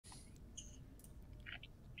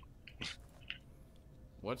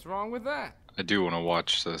What's wrong with that? I do want to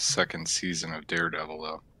watch the second season of Daredevil,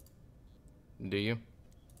 though. Do you?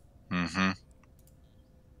 Mm-hmm.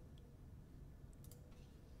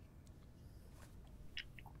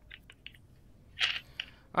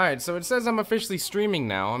 Alright, so it says I'm officially streaming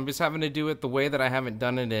now. I'm just having to do it the way that I haven't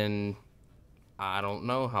done it in... I don't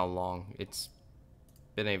know how long. It's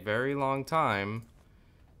been a very long time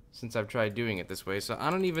since I've tried doing it this way. So I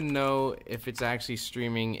don't even know if it's actually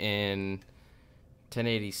streaming in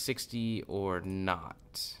 1080 60 or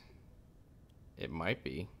not. It might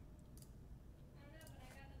be.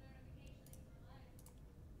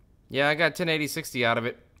 Yeah, I got 1080 60 out of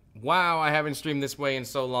it. Wow, I haven't streamed this way in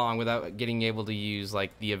so long without getting able to use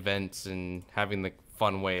like the events and having the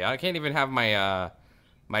fun way. I can't even have my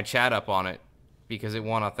my chat up on it because it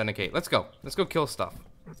won't authenticate. Let's go. Let's go kill stuff.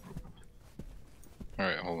 All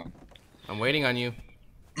right, hold on. I'm waiting on you.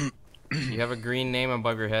 You have a green name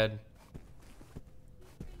above your head.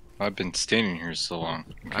 I've been standing here so long.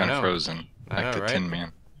 I'm kind of frozen. I know, the right? Tin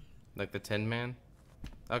Man. Like the Tin Man?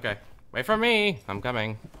 Okay. Wait for me. I'm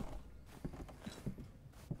coming.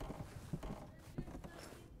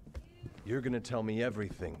 You're gonna tell me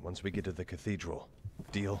everything once we get to the cathedral.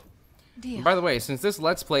 Deal? Deal. And by the way, since this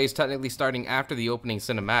Let's Play is technically starting after the opening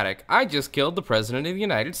cinematic, I just killed the President of the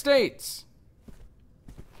United States.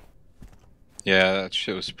 Yeah, that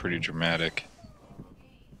shit was pretty dramatic.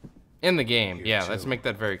 In the game, Here yeah, too. let's make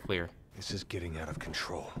that very clear. This is getting out of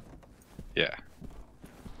control. Yeah.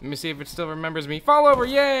 Let me see if it still remembers me. Fall over,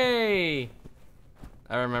 yay!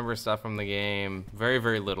 I remember stuff from the game. Very,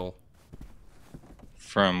 very little.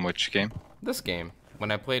 From which game? This game,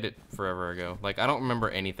 when I played it forever ago. Like, I don't remember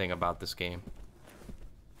anything about this game.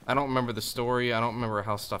 I don't remember the story. I don't remember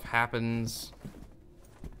how stuff happens.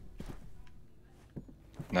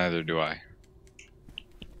 Neither do I.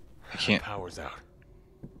 I can't Power's out.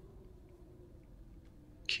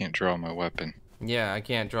 draw my weapon. Yeah, I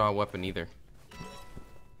can't draw a weapon either.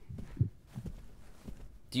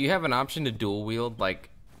 Do you have an option to dual wield, like,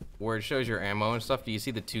 where it shows your ammo and stuff? Do you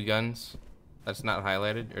see the two guns? That's not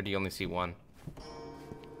highlighted, or do you only see one?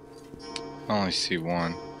 I only see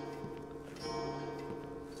one.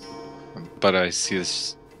 But I see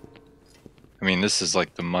this... I mean, this is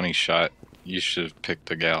like the money shot. You should have picked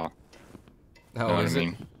the gal. Oh, Know what is I it?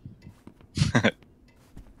 mean?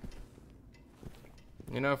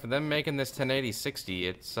 You know, for them making this 1080 60,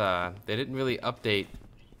 it's, they didn't really update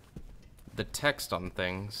the text on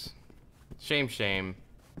things. Shame, shame.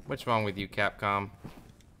 What's wrong with you, Capcom?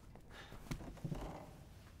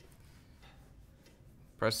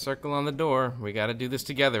 Press circle on the door. We gotta do this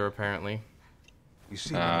together, apparently. You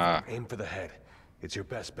see one of them, aim for the head. It's your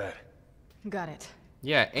best bet. Got it.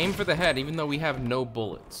 Yeah, aim for the head, even though we have no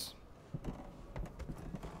bullets.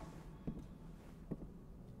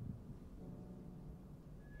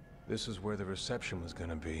 This is where the reception was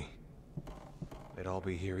gonna be. They'd all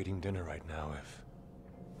be here eating dinner right now if...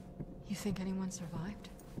 You think anyone survived?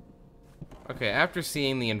 Okay, after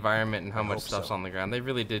seeing the environment and how I much hope stuff's so. on the ground, they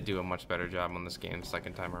really did do a much better job on this game the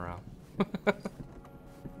second time around.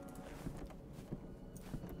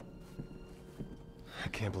 I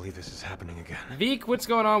can't believe this is happening again. Veek, what's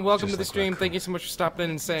going on? Welcome Just to the like stream. Raccoon. Thank you so much for stopping in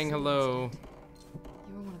and saying hello.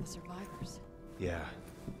 You were one of the survivors. Yeah,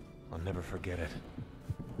 I'll never forget it.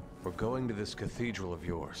 We're going to this cathedral of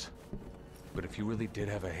yours. But if you really did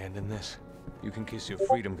have a hand in this, you can kiss your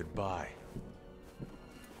freedom goodbye.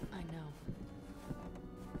 I know.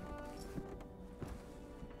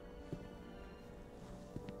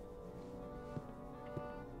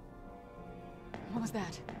 What was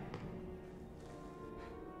that?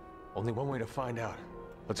 Only one way to find out.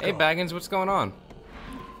 Let's go. Hey, Baggins, what's going on?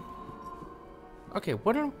 Okay,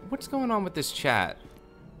 what's going on with this chat?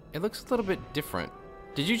 It looks a little bit different.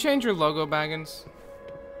 Did you change your logo, Baggins?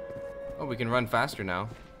 Oh, we can run faster now.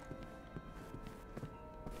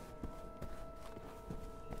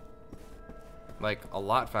 Like, a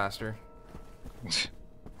lot faster.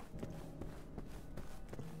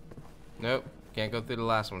 Nope, can't go through the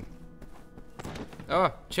last one.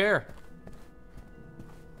 Oh, chair.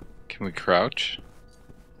 Can we crouch?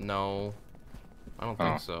 No, I don't Oh.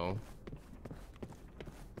 think so.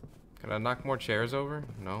 Can I knock more chairs over?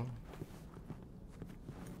 No.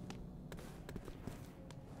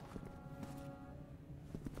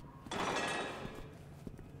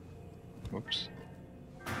 Whoops.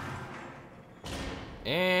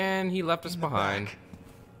 And he left us behind. back.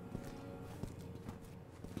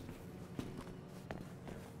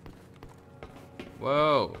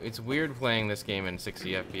 Whoa, it's weird playing this game in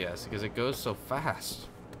 60 FPS because it goes so fast.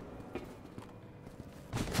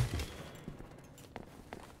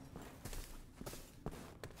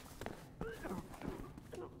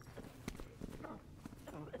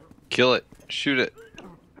 Kill it. Shoot it.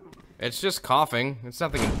 It's just coughing. It's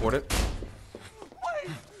nothing important. Wait!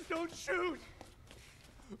 Don't shoot!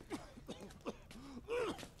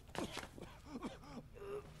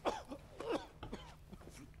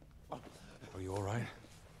 Are you alright?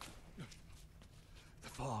 The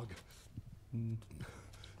fog.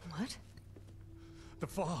 What? The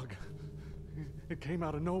fog. It came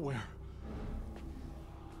out of nowhere.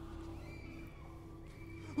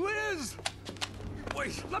 Liz!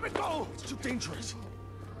 Wait, let me go! It's too dangerous.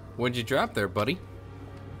 What'd you drop there, buddy?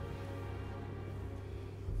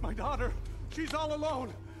 My daughter, she's all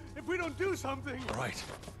alone. If we don't do something... Alright,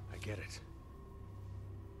 I get it.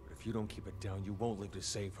 But if you don't keep it down, you won't live to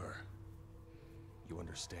save her. You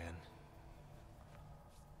understand?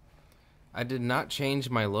 I did not change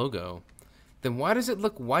my logo. Then why does it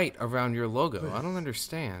look white around your logo? I don't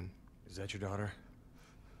understand. Is that your daughter?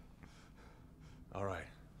 Alright,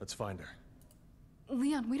 let's find her.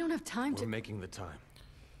 Leon, we don't have time We're to... making the time.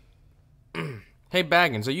 Hey,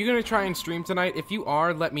 Baggins, are you going to try and stream tonight? If you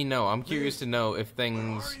are, let me know. I'm curious to know if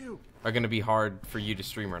things are going to be hard for you to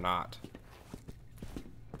stream or not.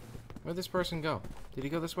 Where'd this person go? Did he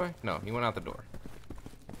go this way? No, he went out the door.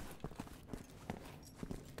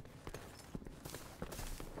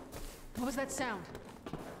 What was that sound?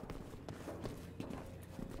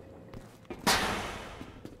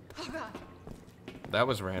 Oh, God. That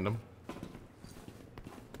was random.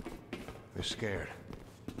 They're scared.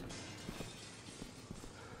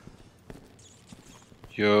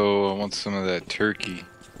 Yo, I want some of that turkey.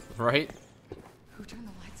 Right? Who turned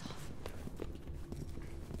the lights off?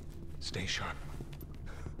 Stay sharp.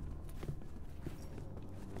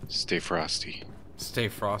 Stay frosty. Stay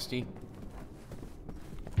frosty.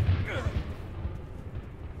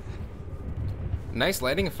 Nice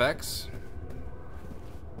lighting effects.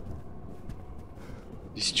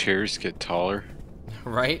 These chairs get taller.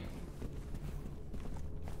 Right?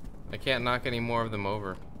 I can't knock any more of them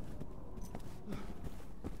over.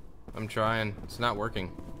 I'm trying. It's not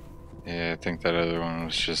working. Yeah, I think that other one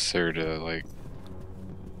was just there to, like,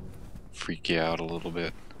 freak you out a little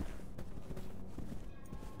bit.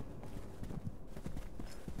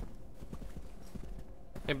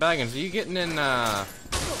 Hey, Baggins, are you getting in,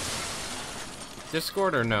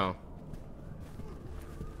 Discord or no?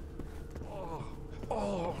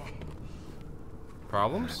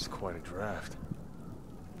 Problems? That's quite a draft.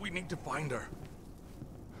 We need to find her.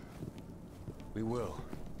 We will.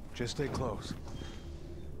 Just stay close.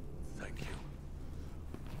 Thank you.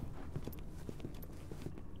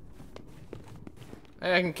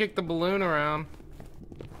 Hey, I can kick the balloon around.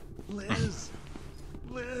 Liz!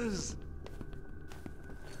 Liz!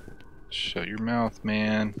 Shut your mouth,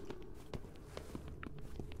 man.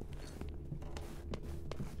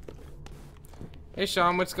 Hey,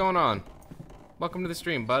 Sean, what's going on? Welcome to the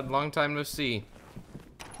stream, bud. Long time no see.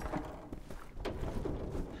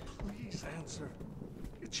 Please answer.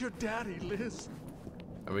 It's your daddy, Liz.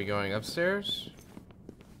 Are we going upstairs?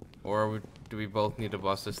 Or do we both need to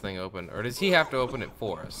bust this thing open? Or does he have to open it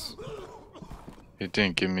for us? It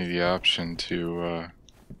didn't give me the option to,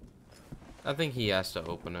 I think he has to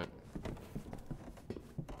open it.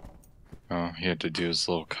 oh, he had to do his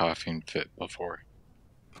little coughing fit before.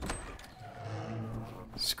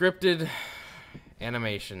 Scripted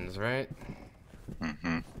animations, right?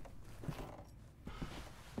 Mm-hmm.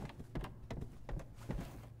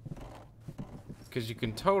 Because you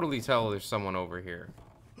can totally tell there's someone over here.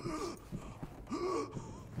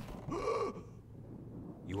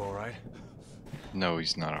 You alright? No,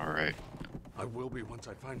 he's not alright. I will be once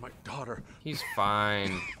I find my daughter. He's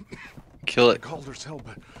fine. Kill I it. called her cell,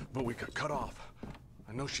 but we got cut off.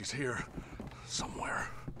 I know she's here. Somewhere.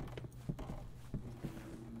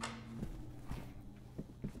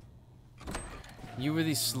 You were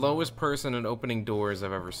the slowest person at opening doors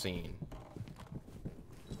I've ever seen.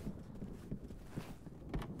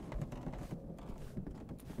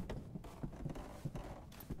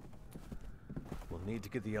 We'll need to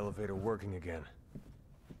get the elevator working again.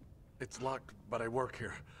 It's locked, but I work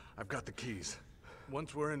here. I've got the keys.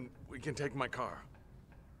 Once we're in, we can take my car.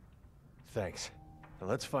 Thanks. Now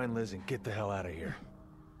let's find Liz and get the hell out of here.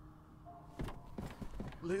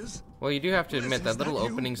 Liz? Well, you do have to Liz, admit, is that little that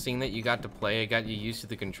you? opening scene that you got to play, it got you used to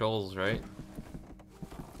the controls, right?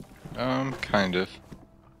 Kind of.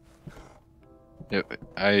 Yep,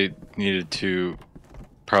 I needed to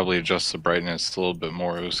probably adjust the brightness a little bit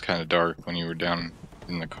more. It was kind of dark when you were down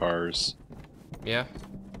in the cars. Yeah?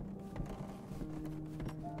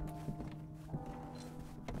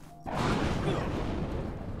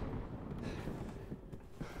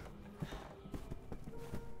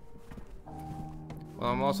 Well,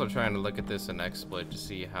 I'm also trying to look at this in XSplit to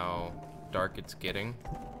see how dark it's getting.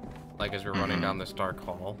 Like as we're running down this dark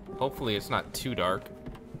hall. Hopefully it's not too dark.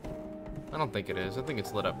 I don't think it is. I think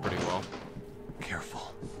it's lit up pretty well.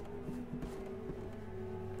 Careful.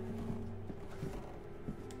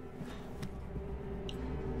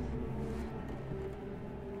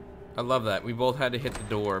 I love that. We both had to hit the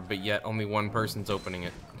door, but yet only one person's opening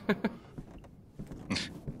it.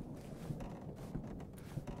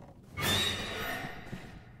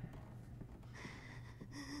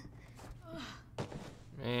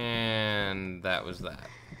 And that was that.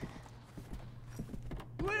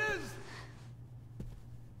 Liz!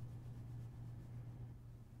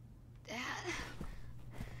 Dad,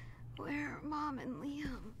 where are Mom and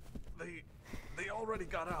Liam? They already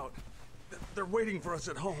got out. They're waiting for us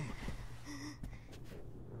at home.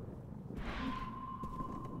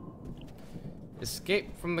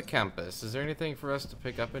 Escape from the campus. Is there anything for us to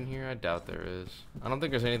pick up in here? I doubt there is. I don't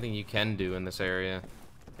think there's anything you can do in this area.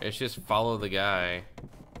 It's just follow the guy.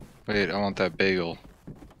 Wait, I want that bagel.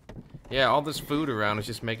 Yeah, all this food around is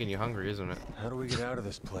just making you hungry, isn't it? How do we get out of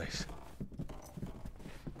this place?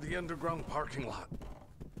 The underground parking lot.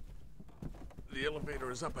 The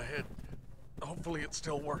elevator is up ahead. Hopefully it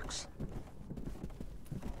still works.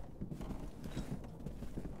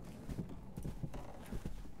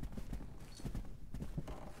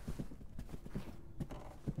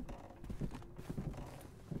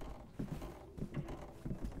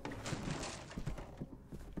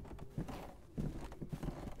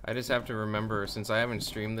 I just have to remember, since I haven't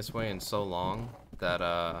streamed this way in so long, that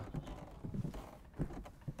I'm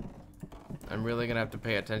really gonna have to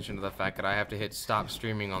pay attention to the fact that I have to hit stop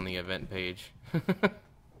streaming on the event page.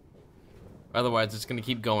 Otherwise, it's gonna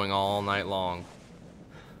keep going all night long.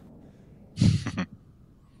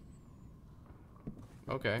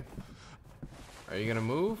 Okay. Are you gonna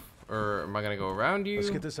move? Or am I gonna go around you? Let's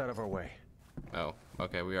get this out of our way. Oh,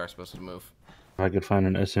 okay, we are supposed to move. I could find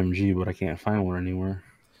an SMG, but I can't find one anywhere.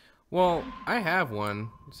 Well, I have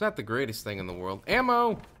one. It's not the greatest thing in the world.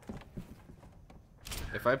 Ammo!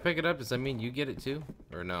 If I pick it up, does that mean you get it too?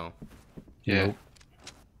 Or no? Yeah. Nope.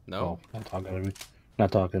 No? Oh, not talking to me.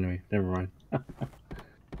 Not talking to me. Never mind.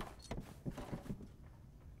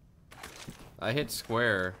 I hit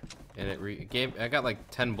square, and it gave. I got like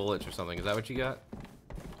 10 bullets or something. Is that what you got?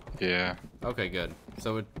 Yeah. Okay, good.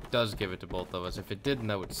 So it does give it to both of us. If it didn't,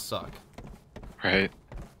 that would suck. Right.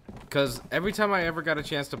 Because every time I ever got a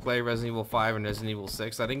chance to play Resident Evil 5 and Resident Evil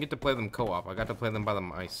 6, I didn't get to play them co-op. I got to play them by He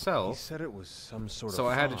myself. said it was some sort So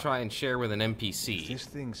of I had to fog. try and share with an If NPC. this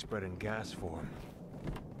thing's spread in gas form,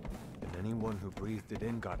 then anyone who breathed it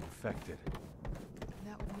in got infected.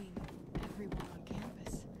 That would mean everyone on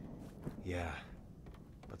campus. Yeah.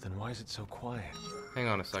 But then why is it so quiet? Hang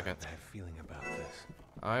on a I second. have a bad feeling about this.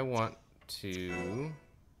 I want to...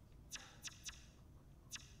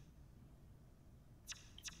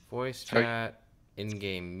 voice chat,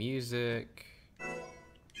 in-game music,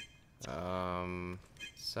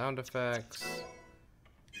 sound effects.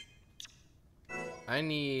 I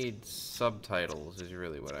need subtitles is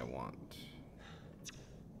really what I want.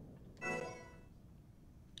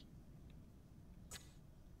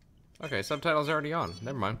 Okay, subtitles are already on.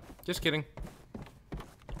 Never mind. Just kidding.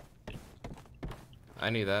 I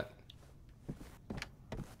knew that.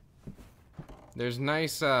 There's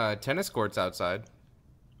nice tennis courts outside.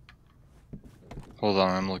 Hold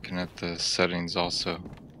on, I'm looking at the settings also.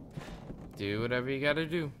 Do whatever you gotta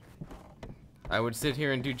do. I would sit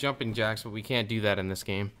here and do jumping jacks, but we can't do that in this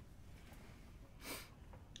game.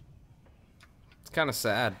 It's kind of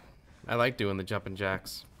sad. I like doing the jumping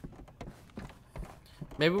jacks.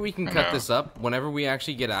 Maybe we can cut know. this up whenever we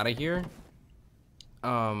actually get out of here.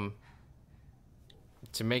 To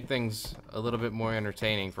make things a little bit more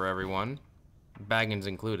entertaining for everyone. Baggins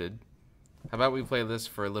included. How about we play this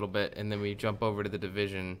for a little bit and then we jump over to the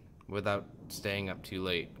Division without staying up too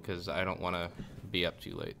late, because I don't want to be up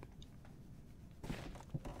too late.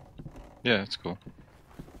 Yeah, that's cool.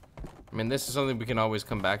 I mean, this is something we can always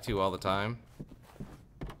come back to all the time.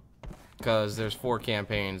 Because there's 4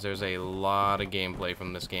 campaigns, there's a lot of gameplay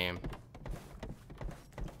from this game.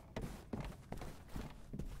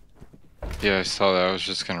 Yeah, I saw that. I was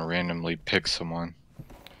just gonna randomly pick someone.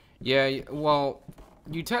 Yeah, well,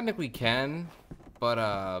 you technically can,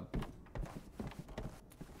 but,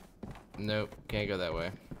 nope, can't go that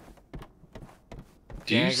way.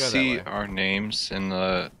 Do you Can't go that see way. our names in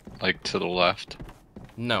the, like, to the left?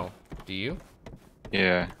 No. Do you?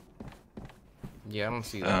 Yeah. Yeah, I don't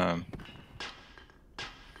see that.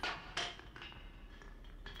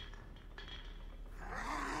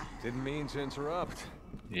 Didn't mean to interrupt.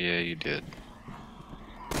 Yeah, you did.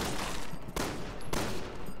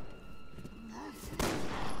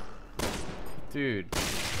 Dude,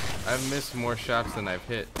 I've missed more shots than I've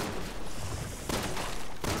hit.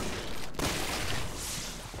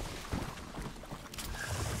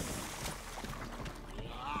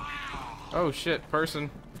 Oh shit, person.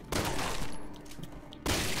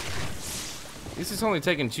 At least it's only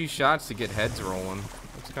taking 2 shots to get heads rolling.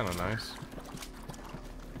 That's kind of nice.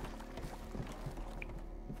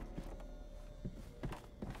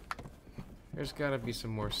 There's gotta be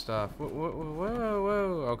some more stuff. Whoa, whoa, whoa,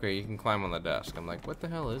 whoa. Okay, you can climb on the desk. I'm like, what the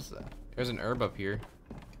hell is that? There's an herb up here.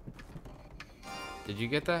 Did you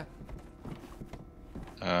get that?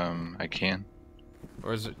 I can.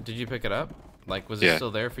 Or is it, did you pick it up? Like, was it Yeah.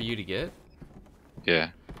 still there for you to get?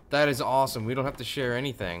 Yeah. That is awesome. We don't have to share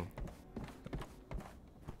anything.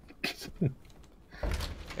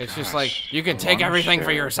 It's just like, you can I take wanna everything for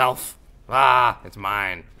share. yourself. Ah, it's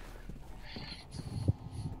mine.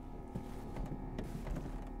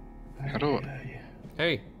 How do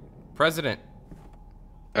Hey, President.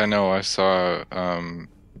 I know I saw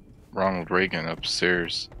Ronald Reagan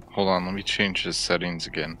upstairs. Hold on, let me change his settings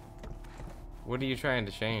again. What are you trying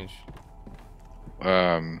to change?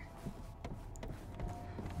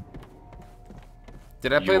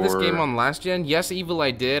 Did I play this game on last gen? Yes, Evil, I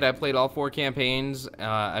did. I played all 4 campaigns.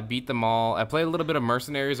 I beat them all. I played a little bit of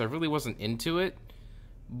Mercenaries. I really wasn't into it,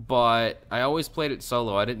 but I always played it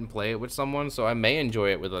solo. I didn't play it with someone, so I may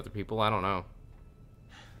enjoy it with other people. I don't know.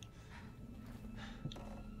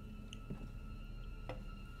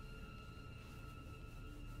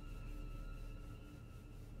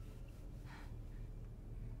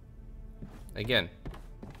 Again.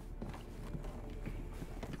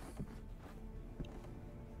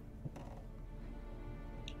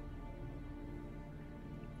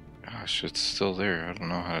 Gosh, it's still there. I don't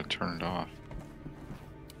know how to turn it off.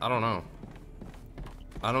 I don't know.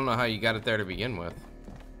 I don't know how you got it there to begin with.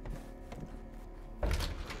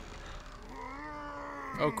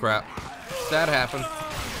 Oh crap. That happened.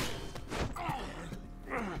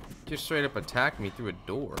 Just straight up attacked me through a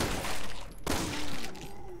door.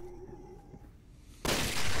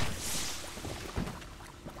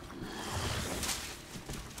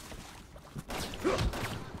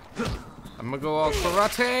 I'm gonna go all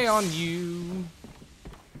karate on you.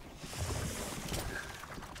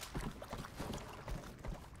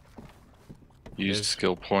 Use Yes.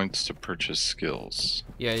 skill points to purchase skills.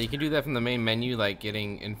 Yeah, you can do that from the main menu, like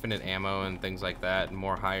getting infinite ammo and things like that, and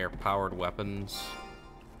more higher powered weapons.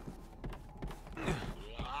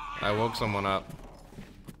 I woke someone up.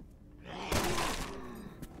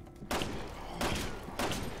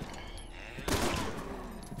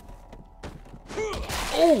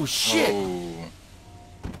 Oh shit! Oh.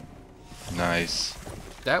 Nice.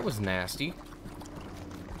 That was nasty.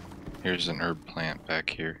 Here's an herb plant back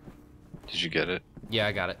here. Did you get it? Yeah,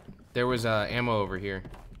 I got it. There was ammo over here.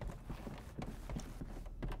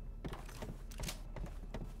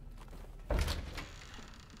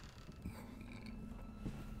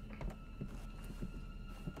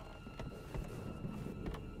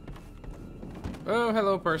 Oh,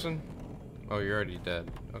 hello, person. Oh, you're already dead.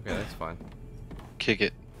 Okay, that's fine. Kick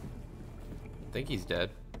it. I think he's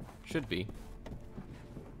dead. Should be.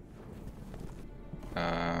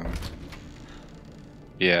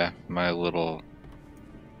 Yeah, my little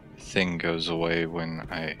thing goes away when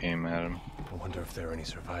I aim at him. I wonder if there are any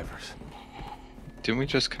survivors. Didn't we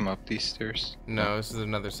just come up these stairs? No, this is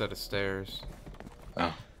another set of stairs.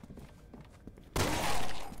 Oh.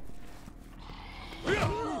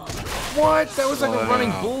 What? That was like a running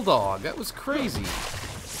Wow. bulldog. That was crazy.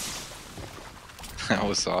 That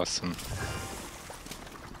was awesome.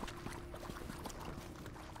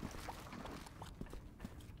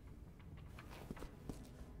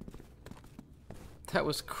 That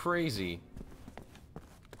was crazy.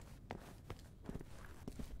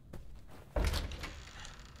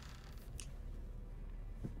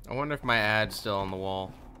 I wonder if my ad's still on the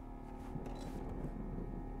wall.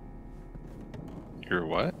 Your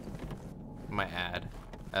what? My ad.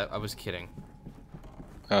 I was kidding.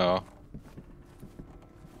 Oh.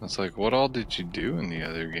 I was like, what all did you do in the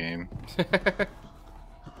other game?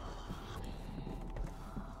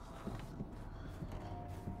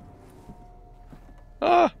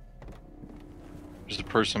 Ah! There's a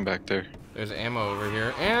person back there. There's ammo over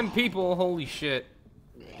here. And people! Holy shit.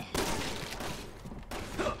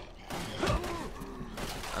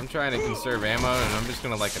 I'm trying to conserve ammo and I'm just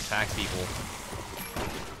gonna like attack people.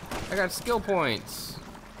 I got skill points.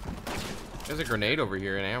 There's a grenade over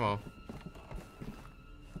here and ammo.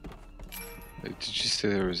 Wait, did you say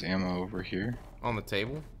there was ammo over here? On the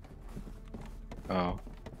table. Oh.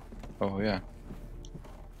 Oh, yeah.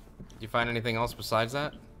 Did you find anything else besides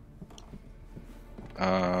that?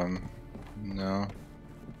 No.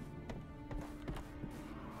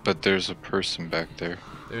 But there's a person back there.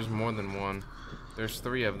 There's more than one. There's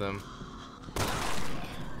 3 of them.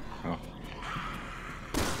 Oh.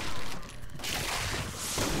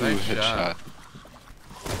 Nice Ooh, shot. headshot.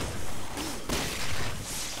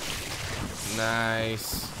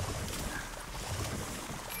 Nice.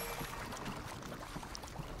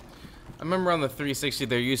 I remember on the 360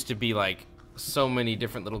 there used to be like so many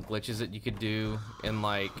different little glitches that you could do and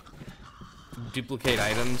like duplicate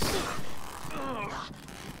items.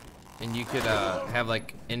 And you could have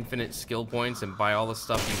like infinite skill points and buy all the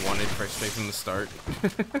stuff you wanted straight from the start.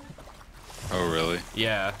 Oh, really?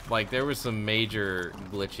 Yeah, like there were some major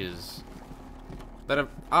glitches that have,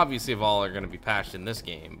 obviously of all are going to be patched in this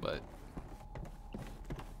game, but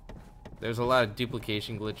there's a lot of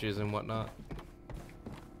duplication glitches and whatnot.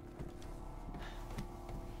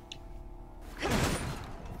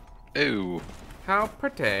 Ew. How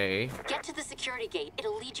pretty. Get to the security gate.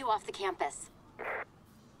 It'll lead you off the campus.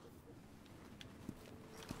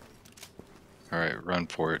 Alright, run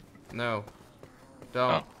for it. No.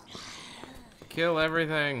 Don't. Oh. Kill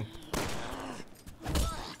everything.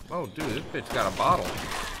 Oh, dude, this bitch got a bottle.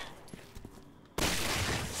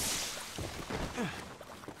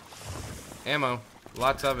 Ammo.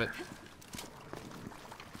 Lots of it.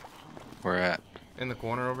 Where at? In the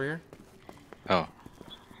corner over here. Oh.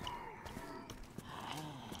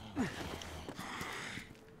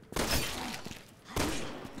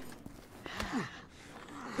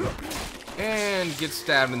 And get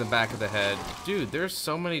stabbed in the back of the head. Dude, there's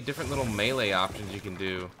so many different little melee options you can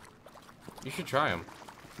do. You should try them.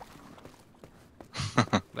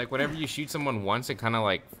 Like, whenever you shoot someone once, it kind of,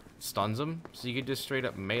 like, stuns them. So you could just straight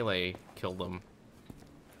up melee kill them.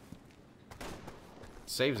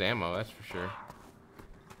 Saves ammo, that's for sure.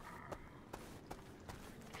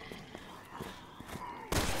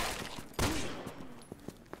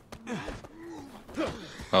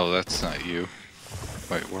 Oh, that's not you.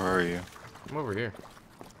 Wait, where are you? I'm over here.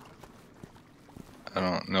 I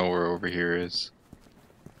don't know where over here is.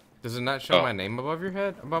 Does it not show Oh. my name above your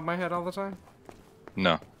head? Above my head all the time?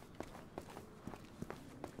 No.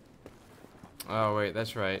 Oh, wait,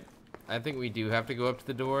 that's right. I think we do have to go up to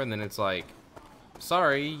the door, and then it's like,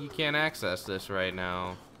 sorry, you can't access this right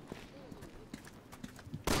now.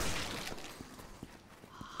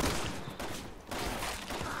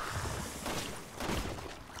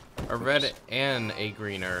 A red and a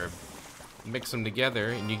green herb. Mix them together,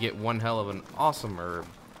 and you get one hell of an awesome herb.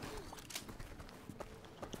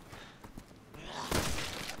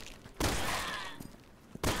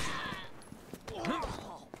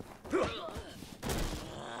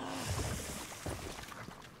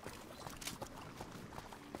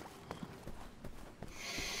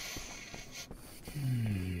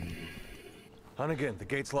 Hunnigan, the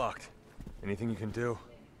gate's locked. Anything you can do?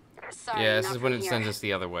 Sorry, Yeah, this not is when from it here. sends us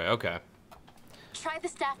the other way. Okay. Try the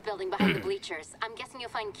staff building behind the bleachers. I'm guessing you'll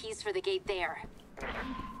find keys for the gate there.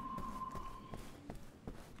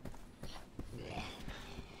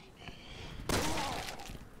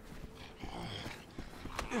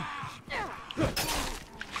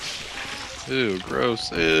 Ew,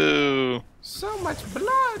 gross. Ew. So much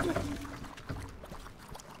blood!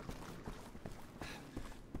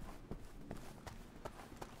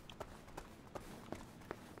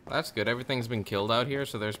 That's good. Everything's been killed out here,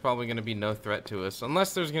 so there's probably going to be no threat to us.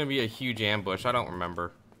 Unless there's going to be a huge ambush. I don't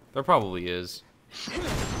remember. There probably is.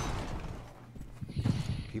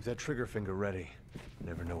 Keep that trigger finger ready.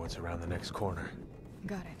 Never know what's around the next corner.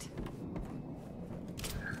 Got it.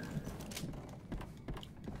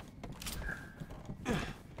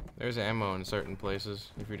 There's ammo in certain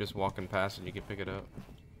places. If you're just walking past it, you can pick it up.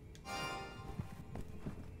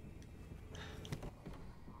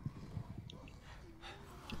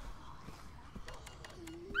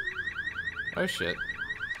 Oh shit.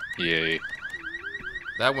 Yay.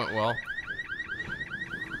 That went well.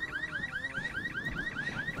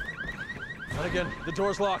 Hunnigan, the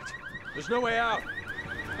door's locked. There's no way out.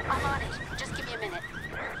 I'm on it. Just give me a minute.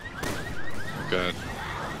 Good.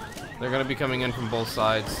 They're gonna be coming in from both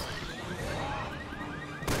sides.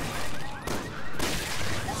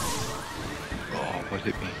 Oh, what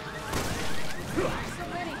hit me? So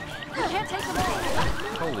many. You can't take them all.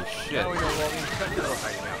 Holy shit. Now we know all the infected are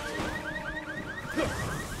hiding out.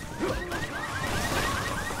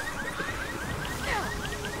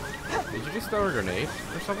 Did you just throw a grenade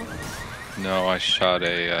or something? No, I shot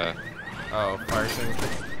a, Oh, fire extinguisher.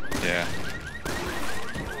 yeah.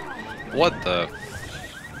 What the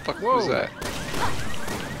fuck Whoa. was that?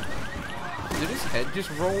 Did his head just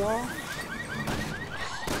roll off?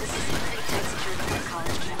 This is a pretty tight security for a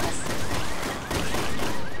college campus.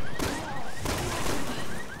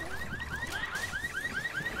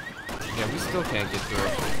 still can't get through.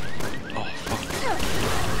 Oh, fuck.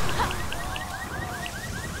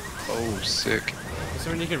 Oh, sick. So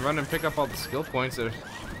when you can run and pick up all the skill points that,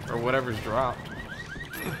 or whatever's dropped.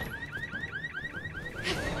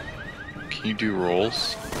 Can you do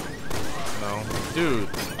rolls? No. Dude,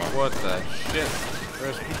 what the shit?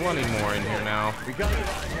 There's plenty more in here now. We got it.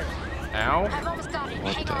 Ow? I've almost got it.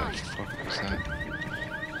 What Hang the on. fuck was that?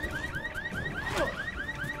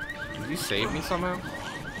 Did you save me somehow?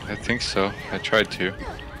 I think so. I tried to.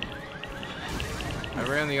 I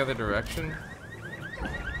ran the other direction.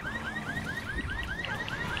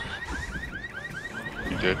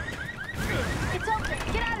 You did? It's open.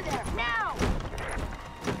 Get out of there now.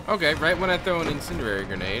 Okay, right when I throw an incendiary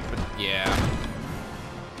grenade, but yeah.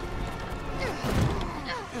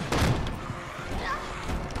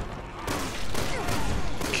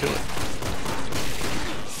 Kill it.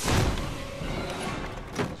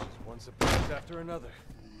 One surprise after another.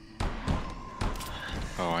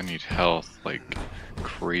 Oh, I need health like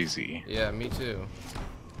crazy. Yeah, me too.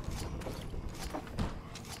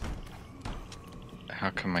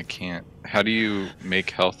 How come I can't? How do you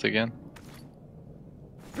make health again?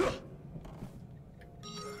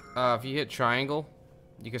 If you hit triangle,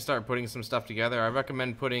 you can start putting some stuff together. I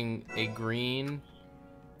recommend putting a green,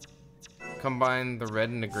 combine the red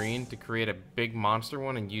and the green to create a big monster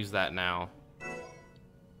one and use that now.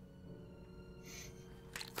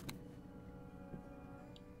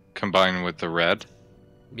 Combine with the red?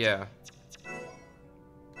 Yeah.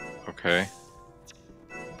 Okay.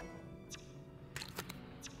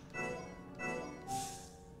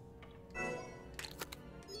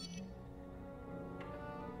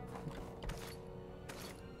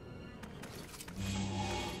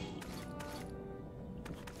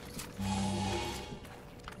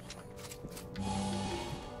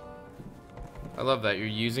 I love that you're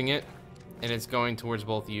using it and it's going towards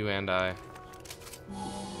both you and I.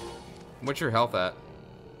 What's your health at?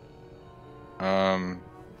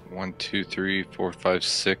 1, 2, 3, 4, 5,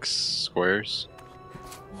 6 squares.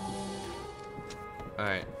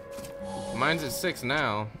 Alright. Mine's at 6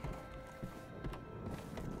 now.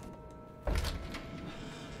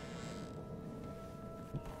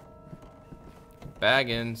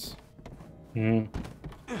 Baggins. Hmm.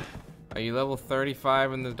 Are you level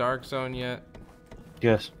 35 in the dark zone yet?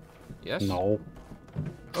 Yes. Yes? No.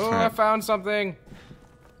 Oh, I found something!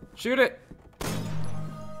 Shoot it!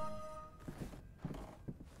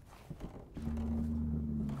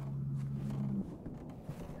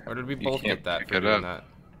 Or did we You both can't get that pick for it doing up.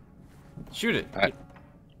 that? Shoot it!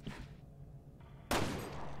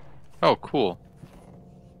 Oh, cool.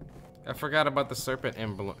 I forgot about the serpent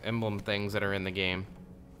emblem things that are in the game.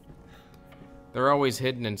 They're always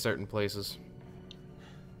hidden in certain places.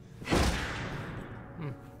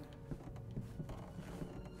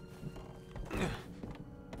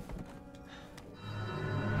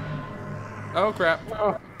 Oh crap.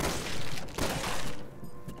 Oh.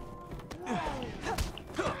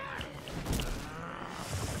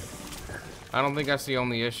 I don't think that's the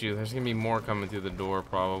only issue. There's gonna be more coming through the door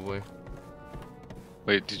probably.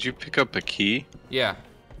 Wait, did you pick up a key? Yeah.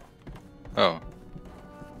 Oh.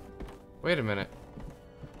 Wait a minute.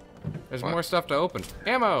 There's What? more stuff to open.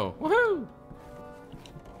 Ammo! Woohoo!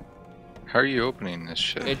 How are you opening this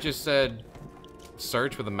shit? It just said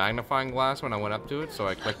search with a magnifying glass when I went up to it, so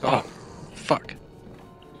I clicked on Oh, it. fuck.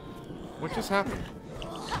 What just happened?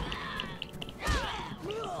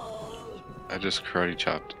 I just karate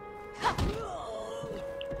chopped.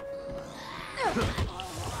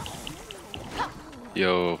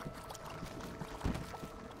 Yo.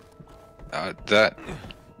 That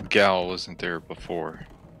gal wasn't there before.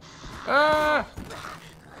 Ah!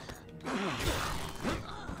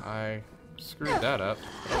 I screwed that up.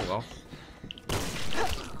 Oh well.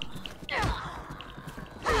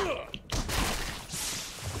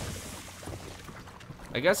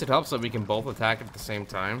 I guess it helps that we can both attack at the same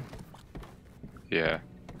time. Yeah.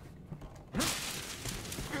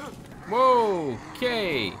 Whoa!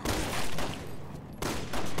 Okay.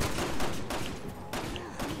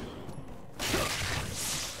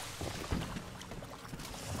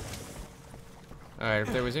 Alright,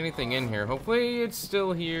 if there was anything in here, hopefully it's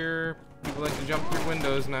still here. People like to jump through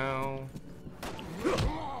windows now.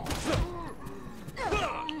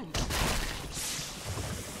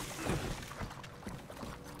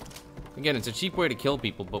 Again, it's a cheap way to kill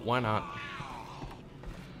people, but why not?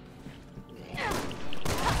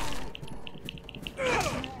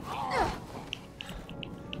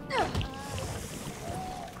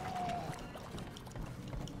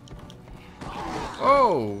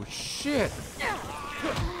 Oh, shit!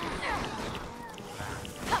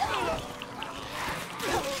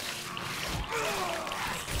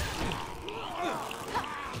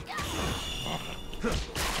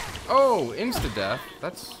 Oh, insta-death.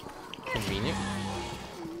 That's convenient.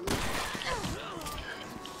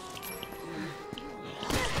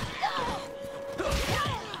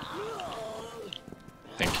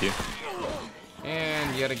 Thank you.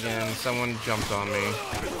 And yet again, someone jumped on me.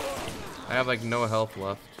 I have like no health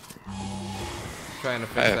left. Trying to I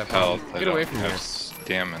fix have that health. problem. I Get away don't from have here.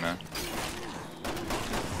 stamina.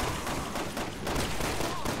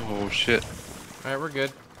 Oh shit. Alright, we're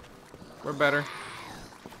good. We're better.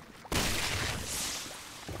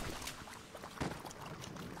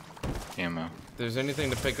 Ammo. If there's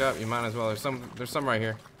anything to pick up, you might as well. There's some right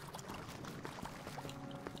here.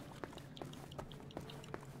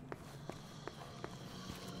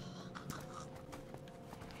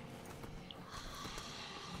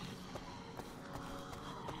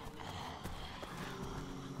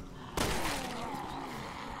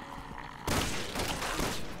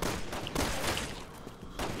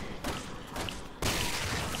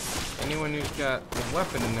 Anyone who's got a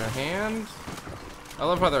weapon in their hand. I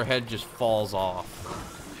love how their head just falls off.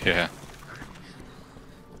 Yeah.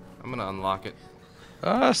 I'm gonna unlock it.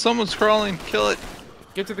 Ah, someone's crawling. Kill it.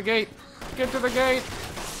 Get to the gate. Get to the gate.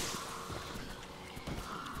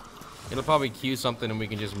 It'll probably cue something and we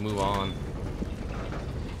can just move on.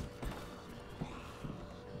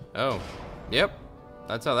 Oh. Yep.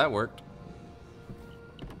 That's how that worked.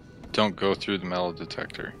 Don't go through the metal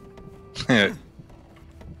detector.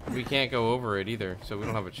 We can't go over it either, so we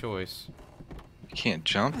don't have a choice. You can't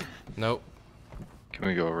jump? Nope. Can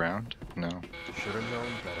we go around? No. Should have known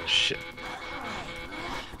better. Shit.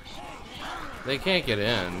 They can't get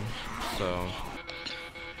in, so...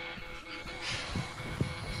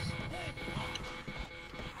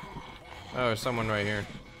 Oh, there's someone right here.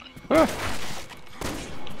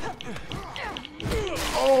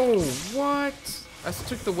 Oh, what? I just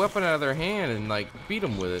took the weapon out of their hand and, like, beat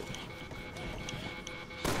them with it.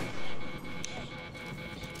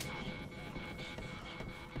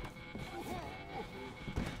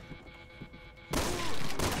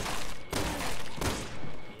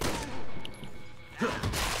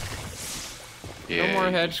 Yeah, No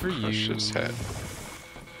more heads for crush you. his head.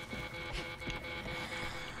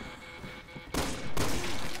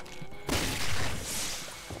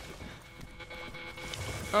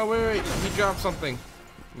 Oh, wait, he dropped something.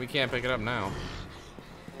 We can't pick it up now.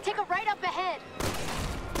 Take a right up ahead.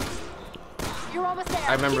 You're almost there.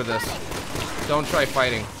 I remember Keep this. running. Don't try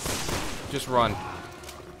fighting. Just run.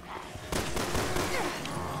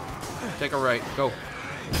 Take a right. Go.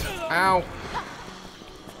 Ow.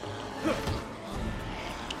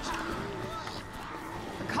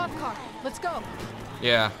 A cop car. Let's go.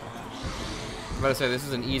 Yeah. I'm about to say, this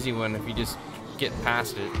is an easy one if you just get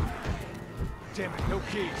past it. Damn it, no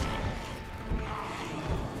keys.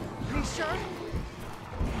 You sure?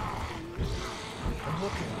 I'm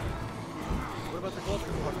looking. What about the glove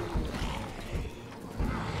compartment?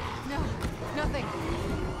 No, nothing.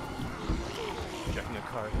 Checking a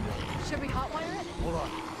card. Should we hotwire it? Hold on.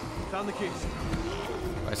 Found the keys.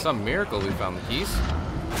 By some miracle, we found the keys.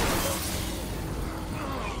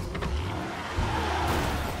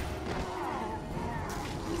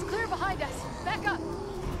 It's clear behind us. Back up.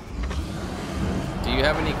 Do you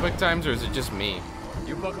have any quick times, or is it just me?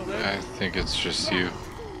 You buckled in? I think it's just you.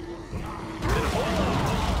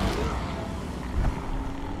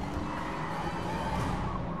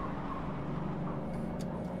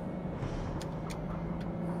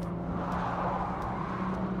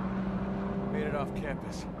 Made it off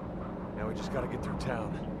campus. Now we just gotta get through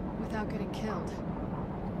town. Without getting killed.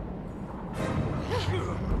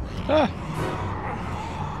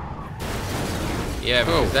 Yeah,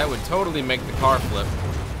 because that would totally make the car flip.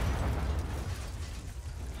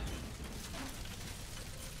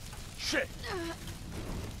 Shit!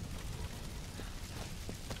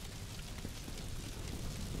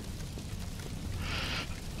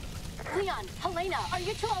 Leon, Helena, are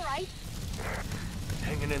you two all right?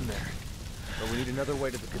 Hanging in there. But we need another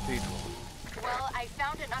way to the cathedral. Well, I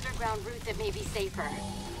found an underground route that may be safer.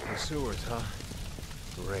 The sewers, huh?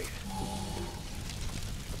 Great.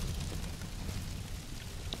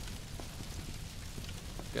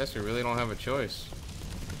 Guess we really don't have a choice.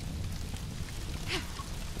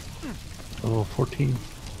 Level 14.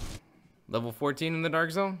 Level 14 in the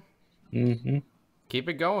dark zone? Mm-hmm. Keep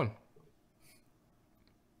it going.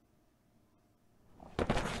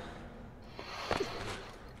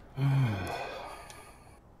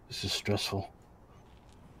 This is stressful.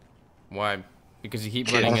 Why? Because you keep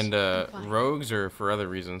Kids. running into I'm fine. rogues, or for other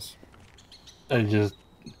reasons? I'm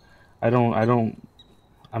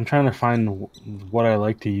trying to find what I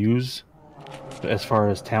like to use as far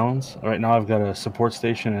as talents. Right now I've got a support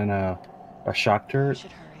station and a a shock We turret,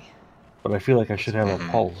 should hurry. but I feel like I should have a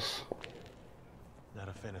pulse, Not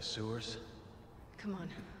a fan of sewers? Come on.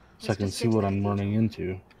 so I can see what I'm running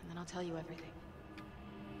into. And then I'll tell you everything.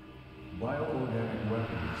 Bioorganic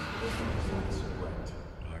weapons is a threat.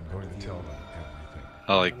 I'm going to tell them everything.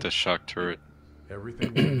 I like the shock turret.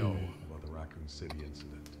 Everything we know about the Raccoon City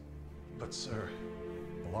incident. But sir,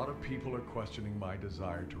 a lot of people are questioning my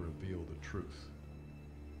desire to reveal the truth.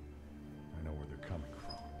 I know where they're coming from.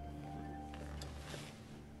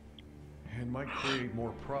 And might create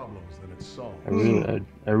more problems than it solves.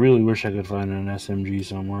 I really wish I could find an SMG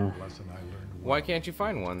somewhere. Lesson I learned. Why can't you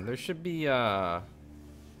find one? There should be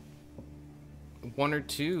one or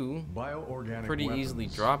two Bioorganic pretty easily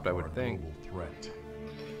weapons dropped, I are would a think. global threat.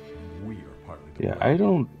 And we are partly to Yeah,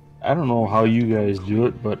 blame. I don't know how you guys do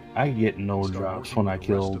it, but I get no drops when I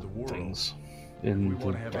kill things in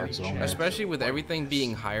the dark zone. Especially with everything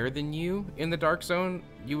being higher than you in the dark zone,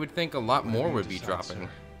 you would think a lot more would be dropping.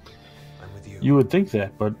 I'm with you. You would think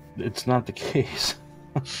that, but it's not the case.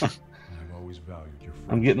 I've always valued your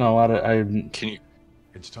friendship. I'm getting a lot of Can you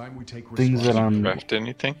It's time we take things that I'm craft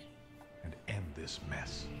anything? and end this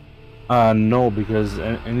mess. no, because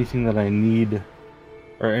anything that I need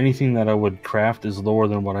or anything that I would craft is lower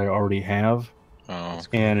than what I already have. Oh,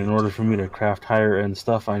 And in order for me to craft higher end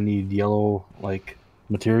stuff, I need yellow like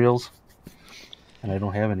materials, and I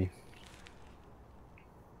don't have any.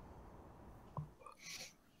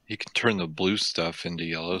 you can turn the blue stuff into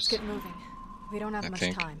Let's yellows. get moving. We don't have I much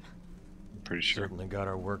think. time. I'm pretty sure. Certainly got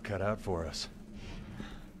our work cut out for us.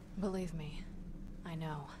 Believe me, I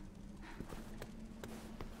know.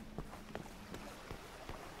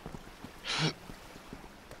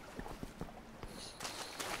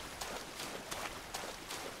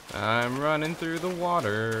 I'm running through the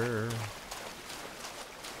water.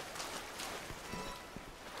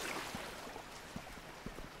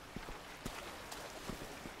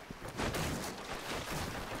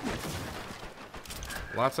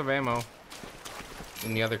 Lots of ammo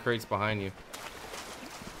in the other crates behind you.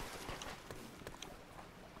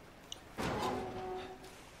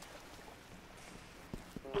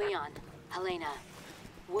 Leon, Helena,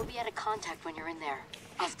 we'll be out of contact when you're in there.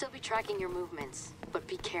 I'll still be tracking your movements, but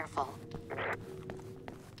be careful.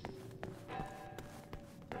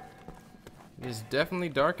 It's definitely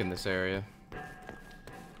dark in this area.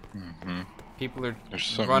 Mm-hmm. People are There's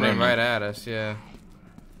something running running. right at us, yeah.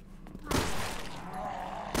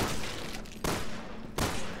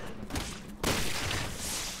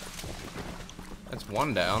 That's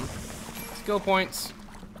one down. Skill points.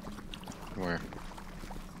 Where?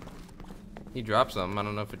 He dropped some. I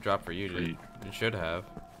don't know if it dropped for you. Did it? It should have.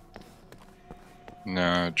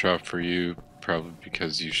 No, it dropped for you, probably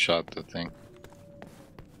because you shot the thing.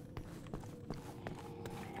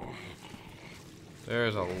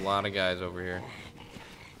 There's a lot of guys over here.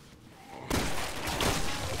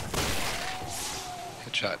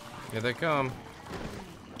 Headshot. Here they come.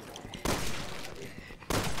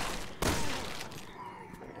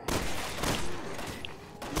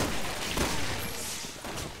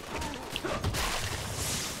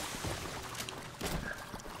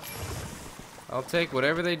 I'll take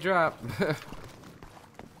whatever they drop.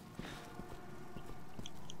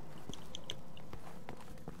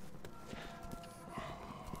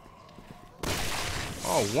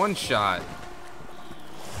 Oh, one shot.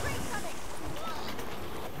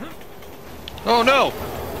 Oh no!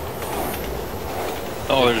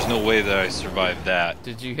 Oh, there's no way that I survived that.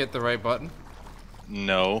 Did you hit the right button?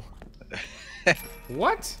 No.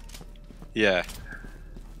 What? Yeah.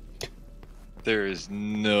 There is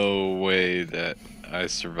no way that I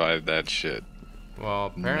survived that shit.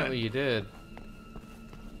 Well, apparently you did.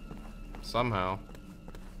 Somehow.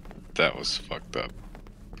 That was fucked up.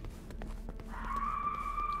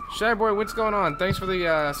 Shy Boy, what's going on? Thanks for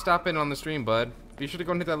the stop in on the stream, bud. Be sure to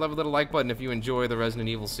go and hit that lovely little like button if you enjoy the Resident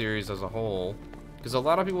Evil series as a whole. Because a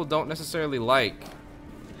lot of people don't necessarily like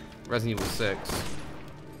Resident Evil 6.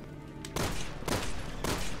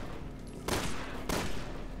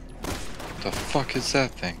 The fuck is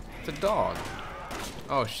that thing? It's a dog.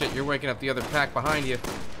 Oh shit, you're waking up the other pack behind you.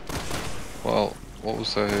 Well, what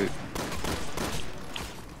was I?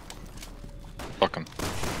 Fuck 'em.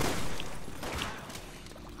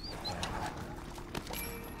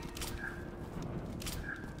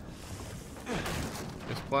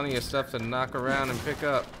 There's plenty of stuff to knock around and pick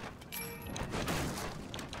up.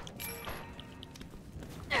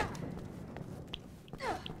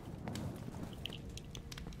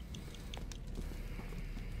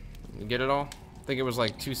 You get it all? I think it was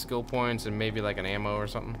like 2 skill points and maybe like an ammo or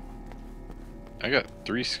something. I got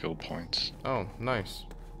 3 skill points. Oh, nice.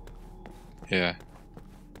 Yeah.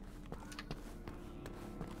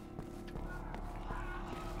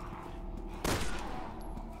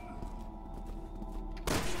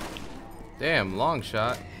 Damn, long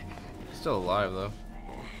shot. Still alive though.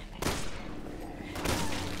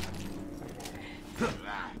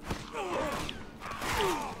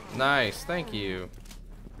 Nice, thank you.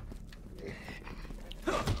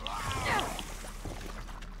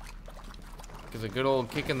 Because a good old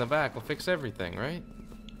kick in the back will fix everything, right?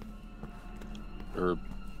 Or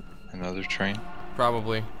another train?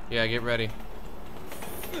 Probably. Yeah, get ready.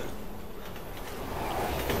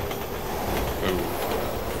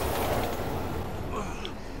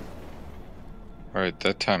 Alright,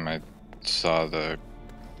 that time I saw the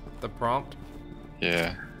prompt?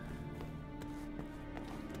 Yeah.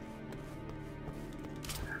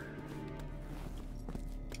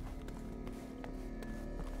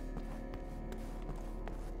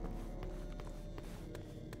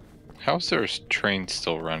 How's their train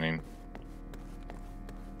still running?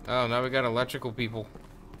 Oh, now we got electrical people.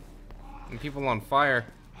 And people on fire.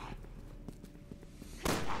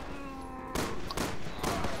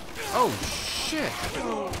 Oh, shit!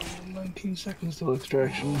 19 seconds till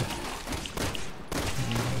extraction.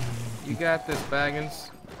 You got this, Baggins.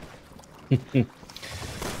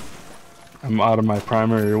 I'm out of my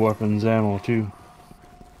primary weapons ammo, too.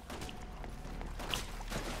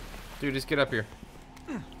 Dude, just get up here.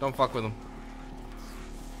 Don't fuck with him.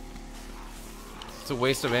 It's a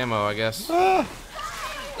waste of ammo, I guess. Ah!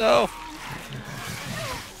 No!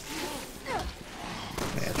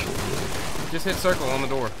 Just hit circle on the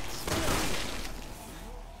door.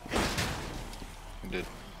 I did.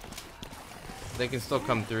 They can still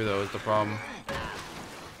come through, though, is the problem.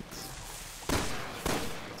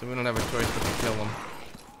 So we don't have a choice but to kill them.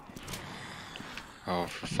 Oh,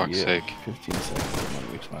 for fuck's sake. 15 seconds.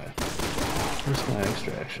 Where's my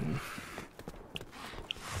extraction?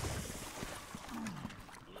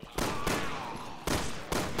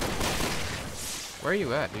 Where are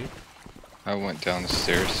you at, dude? I went down the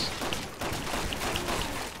stairs.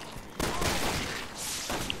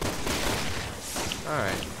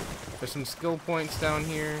 Alright. There's some skill points down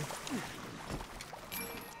here.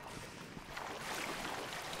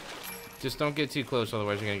 Just don't get too close,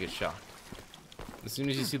 otherwise you're gonna get shocked. As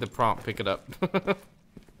soon as you see the prompt, pick it up.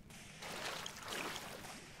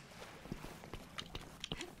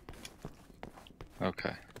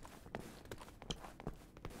 Okay.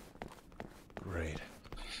 Great.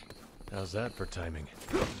 How's that for timing?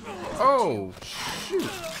 Oh, shoot!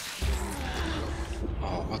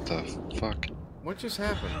 Oh, what the fuck? What just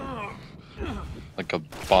happened? Like a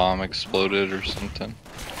bomb exploded or something?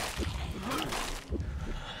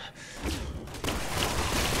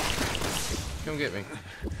 Come get me.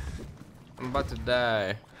 I'm about to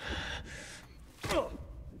die.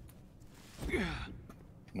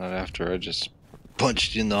 Not after I just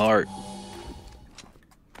punched you in the heart.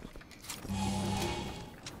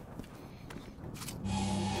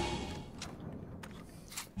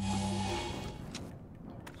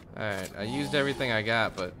 Alright, I used everything I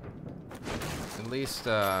got, but at least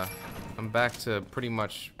I'm back to pretty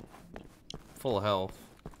much full health.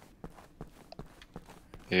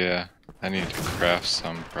 Yeah, I need to craft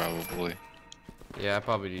some probably. Yeah, I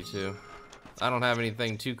probably do too. I don't have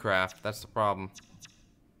anything to craft, that's the problem.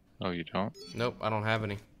 Oh, you don't? Nope, I don't have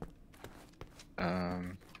any.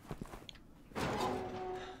 I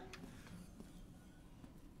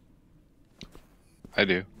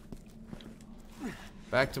do.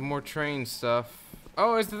 Back to more train stuff.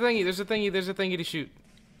 Oh, it's the thingy, there's a thingy to shoot.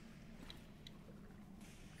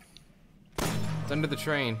 It's under the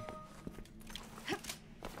train.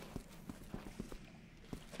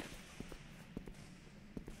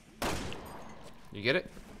 You get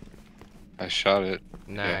it? I shot it.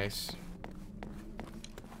 Nice.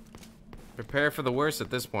 Prepare for the worst at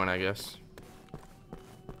this point, I guess.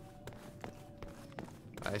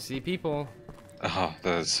 I see people. Oh,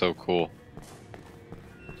 that is so cool.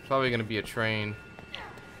 It's probably gonna be a train.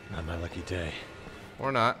 Not my lucky day.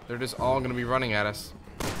 Or not. They're just all gonna be running at us.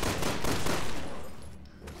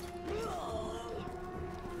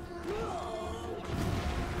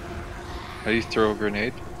 How do you throw a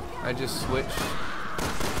grenade? I just switched.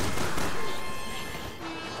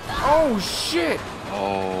 Oh shit!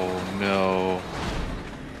 Oh no.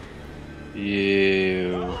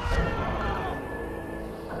 Ew.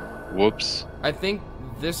 Whoops. I think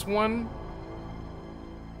this one,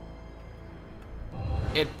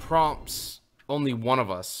 it prompts only one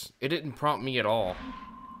of us. It didn't prompt me at all.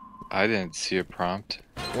 I didn't see a prompt.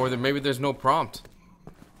 Or maybe there's no prompt.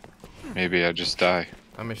 Maybe I just die.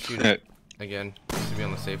 I'm gonna shoot it again, just to be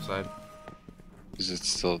on the safe side. Is it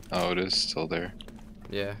still? Oh, it is still there.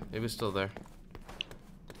 Yeah, it was still there.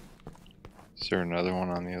 Is there another one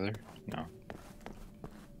on the other? No.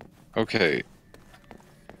 Okay.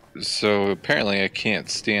 So apparently I can't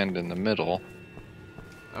stand in the middle.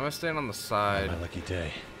 I'm gonna stand on the side. My lucky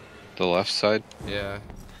day. The left side? Yeah.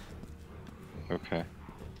 Okay.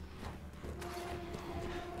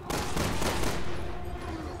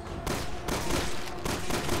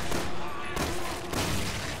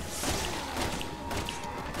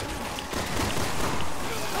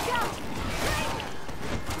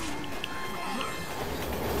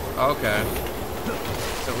 Okay.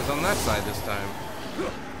 So it was on that side this time.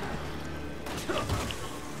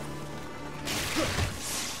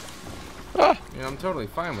 Ah! Yeah, I'm totally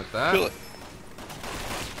fine with that. Kill it.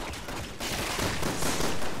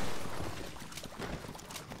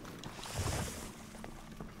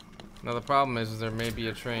 Now the problem is there may be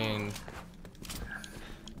a train.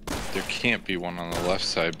 There can't be one on the left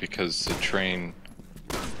side because the train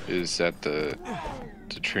is at the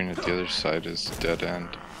train at the other side is dead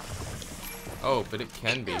end. Oh, but it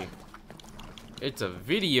can be. It's a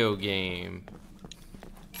video game.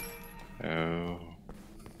 Oh.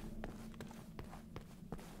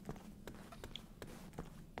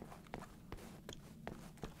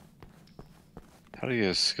 How do you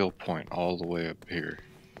get a skill point all the way up here?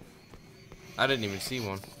 I didn't even see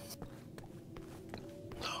one.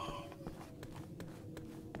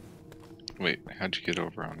 Wait, how'd you get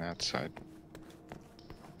over on that side?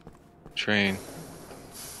 Train.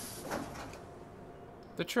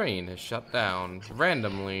 The train is shut down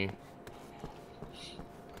randomly.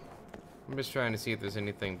 I'm just trying to see if there's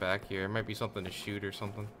anything back here. It might be something to shoot or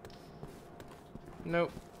something.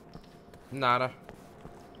 Nope. Nada.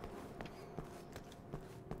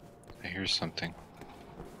 I hear something.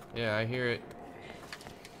 Yeah, I hear it.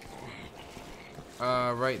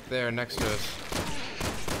 Right there next to us.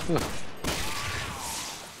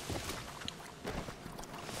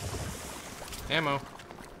 Ammo.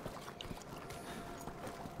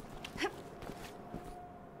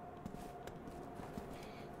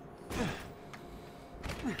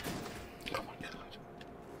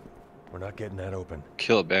 We're not getting that open.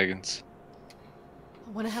 Kill it, Baggins.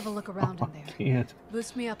 I want to have a look around in there. Can't.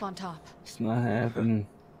 Boost me up on top. It's not happening.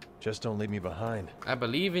 Just don't leave me behind. I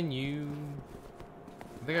believe in you.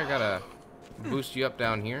 I think I gotta boost you up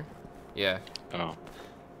down here. Yeah. Oh.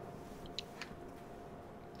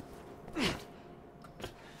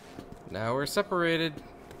 Now we're separated.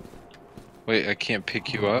 Wait, I can't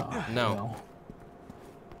pick you up? No.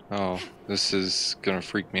 Oh, this is gonna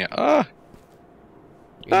freak me out. Ah!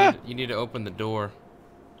 You need to open the door.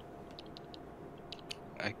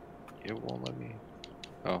 It won't let me.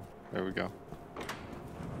 Oh, there we go.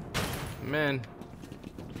 Man.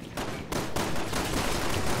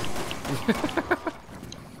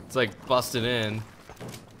 It's like busted in.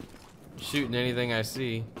 Shooting anything I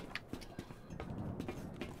see.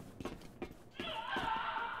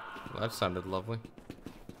 Well, that sounded lovely.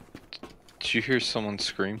 Did you hear someone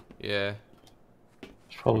scream? Yeah.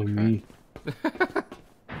 It's probably me.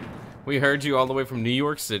 We heard you all the way from New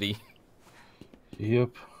York City. Yep.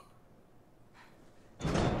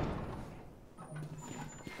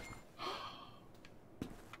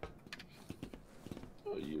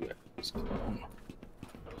 Oh, you ass clown.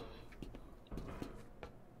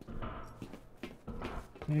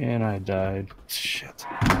 And I died. Shit.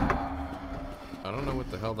 I don't know what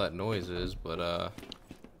the hell that noise is, but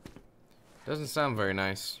doesn't sound very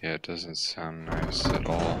nice. Yeah, it doesn't sound nice at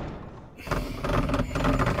all.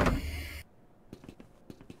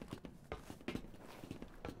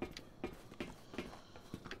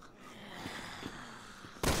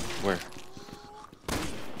 Where?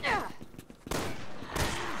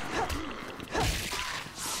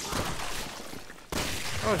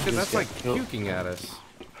 Oh shit, that's got like killed. puking at us.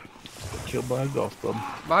 Killed by a golf club.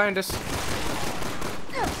 Behind us.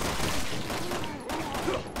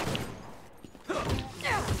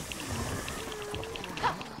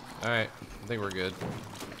 Alright, I think we're good.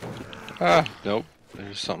 Ah, nope.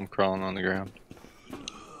 There's something crawling on the ground.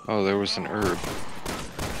 Oh, there was an herb.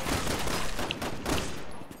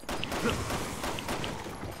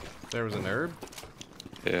 There was an herb?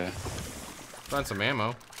 Yeah. Found some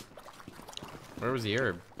ammo. Where was the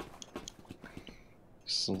herb?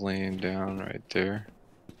 Just laying down right there.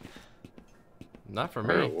 Not for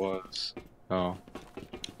Where me. it was. Oh.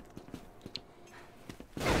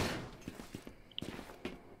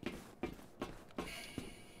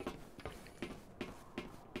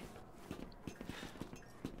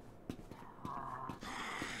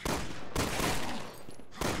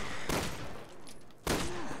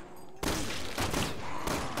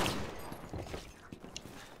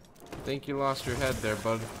 Think you lost your head there,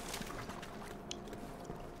 bud.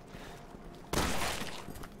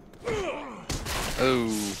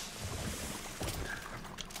 Oh.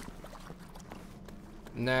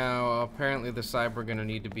 Now, apparently the side we're gonna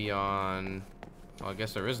need to be on... Well, I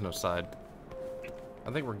guess there is no side.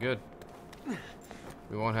 I think we're good.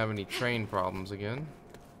 We won't have any train problems again.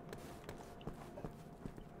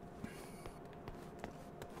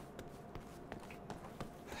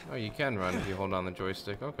 Oh, you can run if you hold on the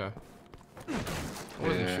joystick. Okay. I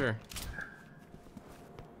wasn't sure.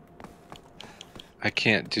 I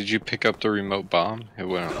can't. Did you pick up the remote bomb? It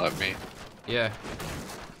wouldn't let me. Yeah.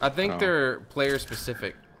 I think they're player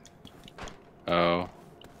specific. Oh.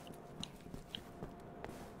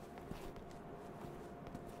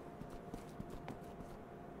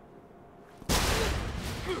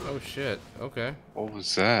 Oh shit. Okay. What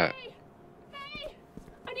was that? Hey!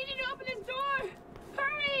 I need you to open this door!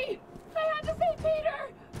 Hurry! I have to save Peter!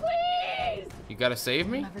 Please! You gotta save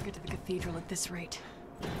me? We'll never get to the cathedral at this rate.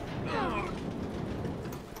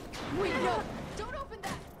 Wait, no! Don't open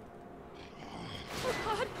that! Oh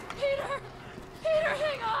God! Peter! Peter,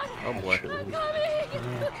 hang on! Oh boy. I'm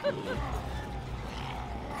coming!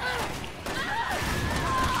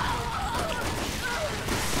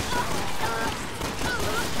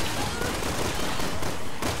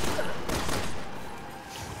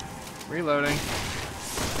 Reloading.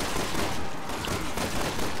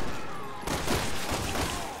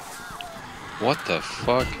 What the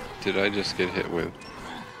fuck did I just get hit with?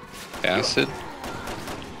 Acid?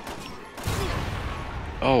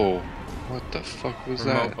 Oh, what the fuck was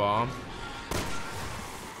Remote that? bomb.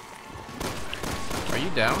 Are you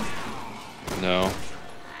down? No.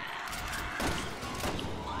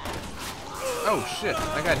 Oh shit,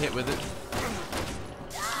 I got hit with it.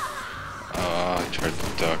 I tried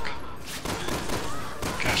to duck.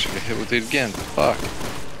 Gosh, I got hit with it again. Fuck.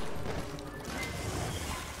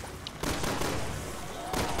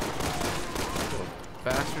 Little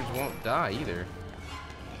bastards won't die either.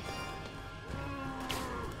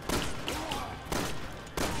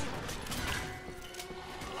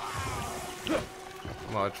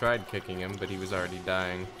 Well, I tried kicking him, but he was already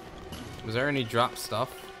dying. Was there any drop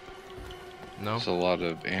stuff? No? There's a lot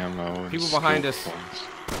of ammo and People behind us. ones.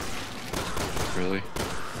 Really?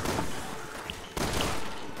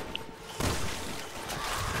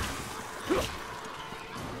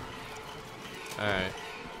 Alright.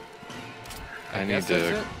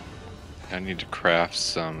 I need to craft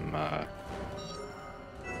some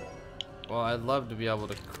Well, I'd love to be able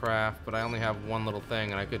to craft, but I only have one little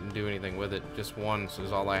thing and I couldn't do anything with it. Just one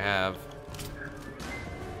is all I have.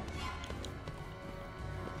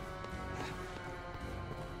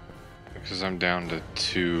 because I'm down to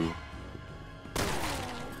 2.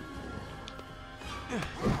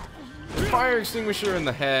 Fire extinguisher in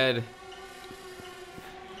the head.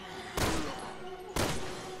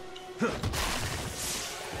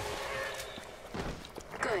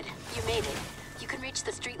 Good, you made it. You can reach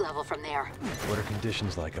the street level from there. What are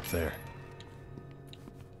conditions like up there?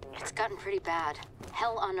 It's gotten pretty bad.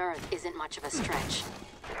 Hell on Earth isn't much of a stretch.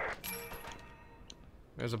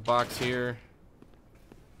 There's a box here.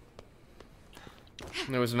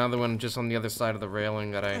 And there was another one just on the other side of the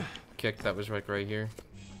railing that I kicked that was like right here.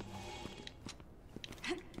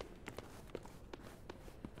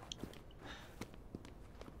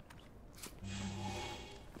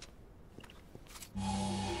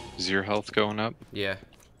 Is your health going up? Yeah.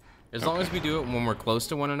 As long as we do it when we're close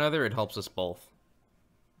to one another, it helps us both.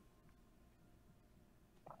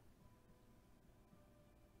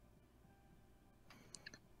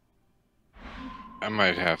 I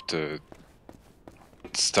might have to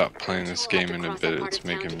stop playing this game in a bit. It's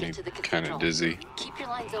making me kind of dizzy. Keep your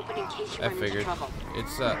lines open in case you I run into figured. trouble.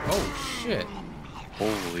 It's oh shit.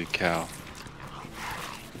 Holy cow.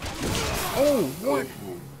 Oh, what?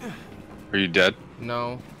 Are you dead?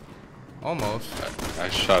 No. Almost. I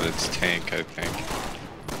shot its tank, I think.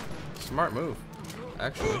 Smart move,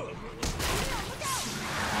 actually.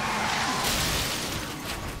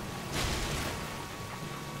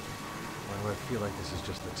 Why do I feel like this is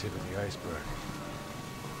just the tip of the iceberg?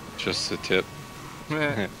 Just the tip. We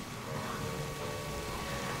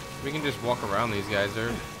can just walk around these guys.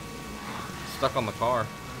 They're stuck on the car.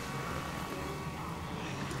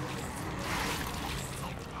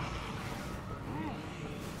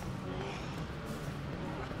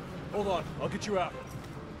 Hold on, I'll get you out.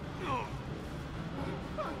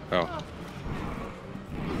 Oh.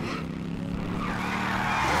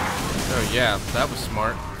 Oh yeah, that was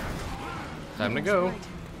smart. Time to go. Right.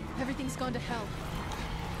 Everything's gone to hell.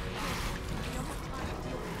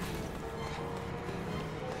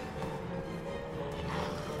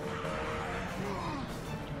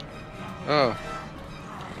 Oh.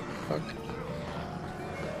 Fuck.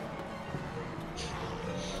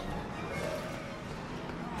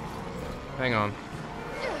 Hang on.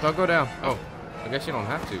 Don't go down. Oh, I guess you don't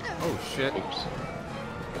have to. Oh, shit. Oops.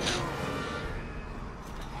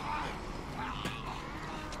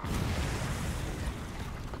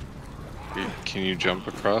 Can you jump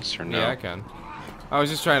across or no? Yeah, I can. I was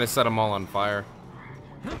just trying to set them all on fire.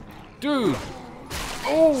 Dude!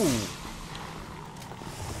 Oh!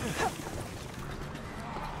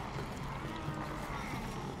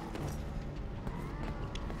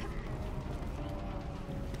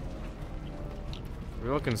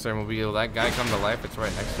 Real concern will be, will that guy come to life that's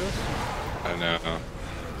right next to us? I know.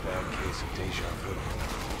 Bad case of deja vu.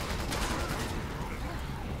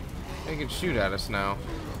 They can shoot at us now.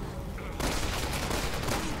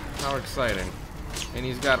 How exciting. And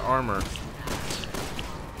he's got armor.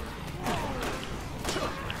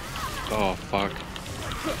 Oh, fuck.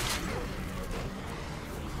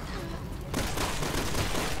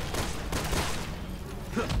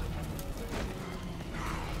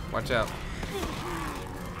 Watch out.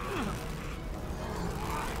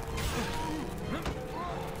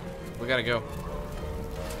 We gotta go.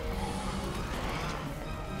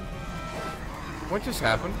 What just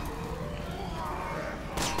happened?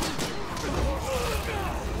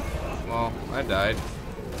 Well, I died.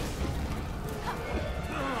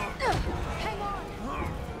 Hang on.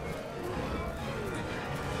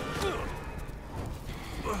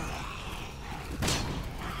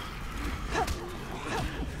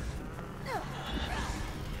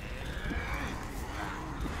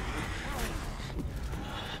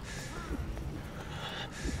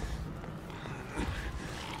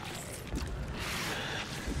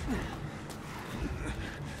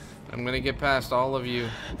 I'm gonna get past all of you.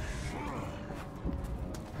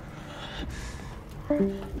 They're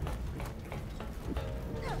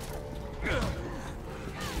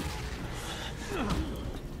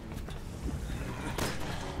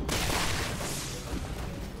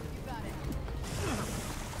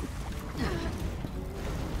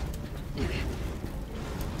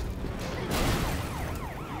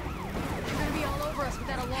gonna be all over us with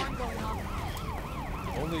that alarm going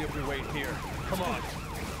off. Only if we wait here. Come on.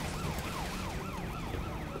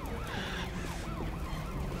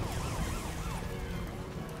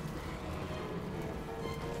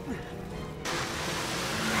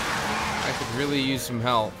 I could really use some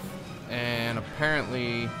help. And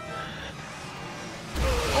apparently...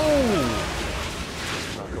 Oh!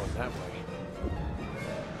 Not going that way.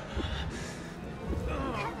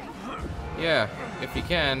 Yeah, if you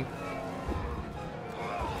can.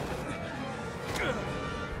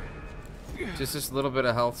 Just this little bit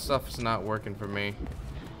of health stuff is not working for me.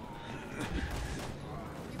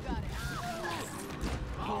 You got it.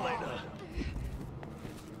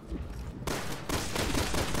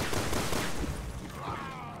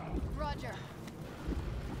 Roger.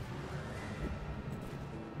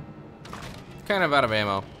 Kind of out of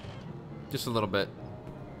ammo. Just a little bit.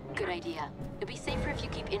 Good idea. It'll be safer if you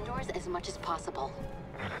keep indoors as much as possible.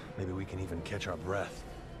 Maybe we can even catch our breath.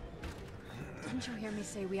 Didn't you hear me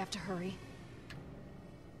say we have to hurry?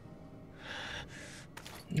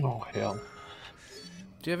 Oh, hell.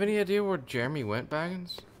 Do you have any idea where Jeremy went,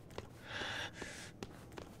 Baggins?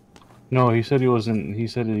 No, he said he wasn't. He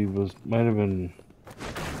said he was. Might have been.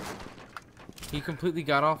 He completely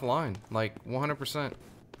got offline. Like, 100%.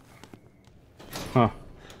 Huh.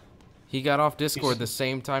 He got off Discord the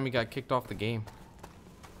same time he got kicked off the game.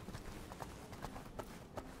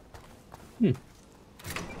 Yep.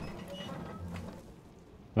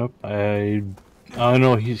 I don't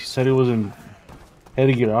know. He said he wasn't. Had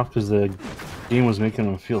to get off because the game was making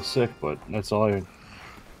him feel sick. But that's all I.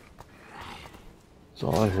 That's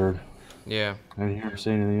all I heard. Yeah. I didn't hear him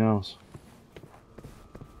say anything else.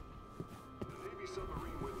 The Navy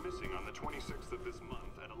submarine went missing on the 26th of this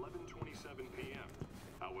month at 11:27 p.m.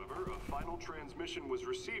 However, a final transmission was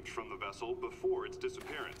received from the vessel before its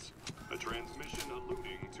disappearance. A transmission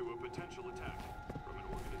alluding to a potential attack from an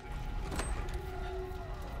organization.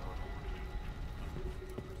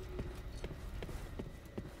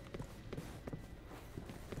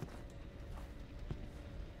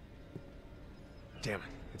 Damn it,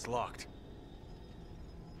 it's locked.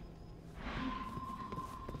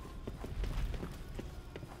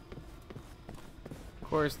 Of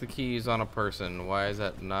course, the key is on a person. Why is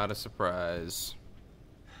that not a surprise?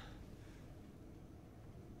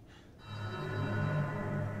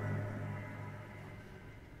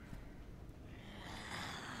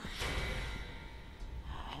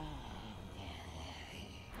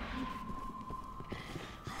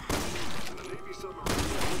 The Navy submarine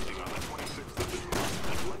went missing on the 26th of this month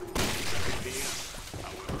at 11:27 p.m.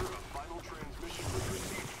 However, a final transmission was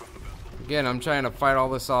received from the vessel. Again, I'm trying to fight all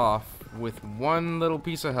this off with one little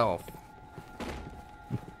piece of health.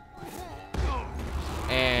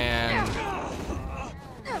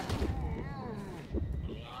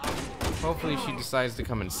 Hopefully she decides to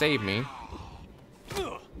come and save me.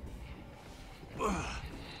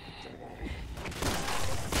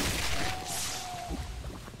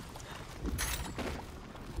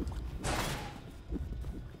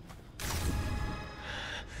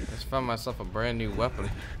 Just found myself a brand new weapon.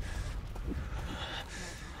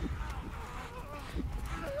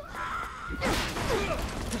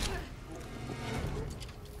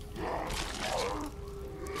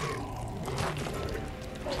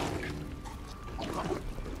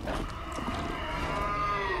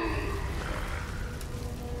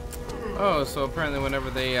 Oh, so apparently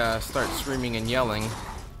whenever they start screaming and yelling,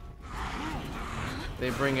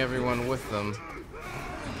 they bring everyone with them.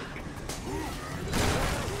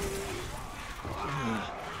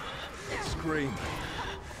 That scream.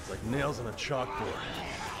 It's like nails on a chalkboard.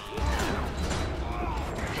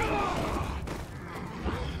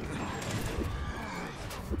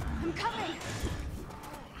 I'm coming.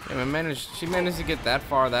 Yeah, she managed to get that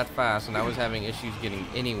far that fast, and I was having issues getting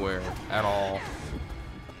anywhere at all.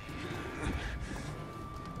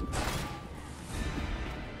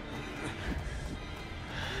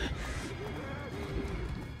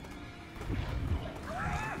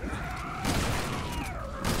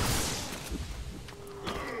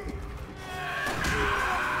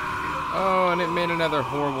 Oh, and it made another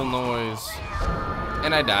horrible noise.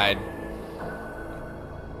 And I died.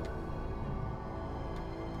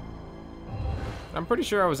 I'm pretty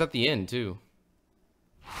sure I was at the end, too.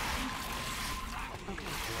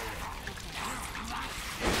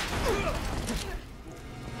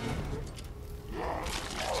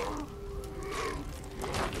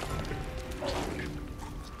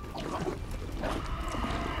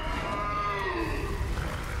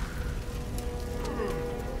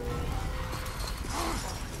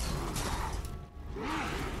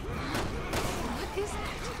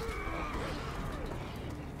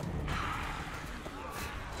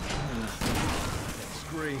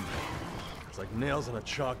 It's like nails on a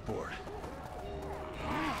chalkboard.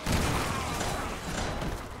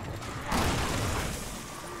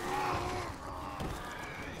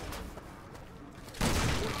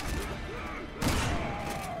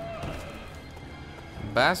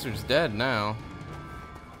 Bastard's dead now.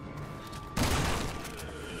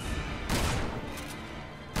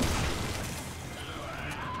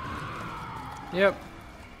 Yep.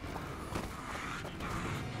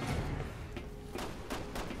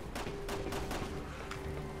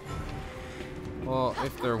 Well,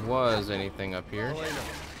 if there was anything up here.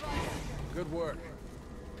 Good work.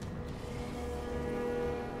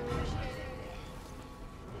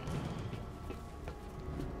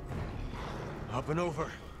 Up and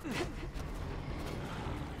over.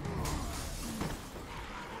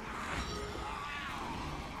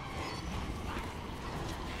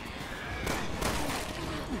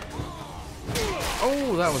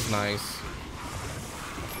 Oh, that was nice.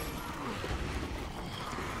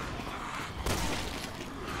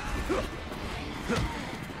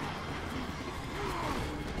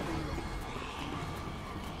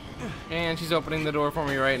 And she's opening the door for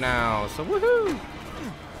me right now, so woohoo!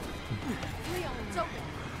 Leon, it's open.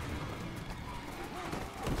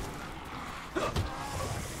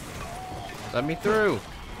 Let me through.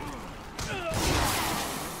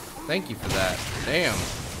 Thank you for that. Damn.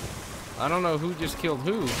 I don't know who just killed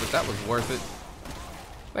who, but that was worth it.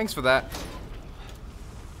 Thanks for that.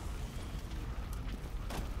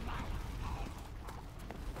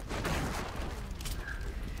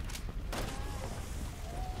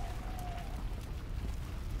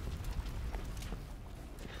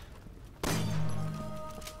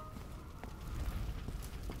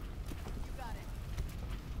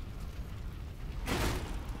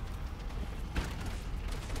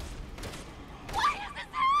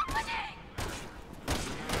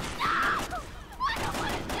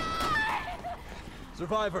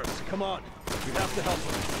 Survivors, come on. We have to help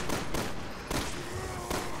them.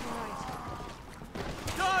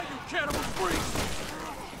 Die, you cannibal freaks!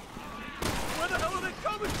 Where the hell are they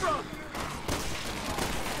coming from?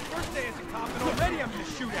 First day as a cop and already I'm in a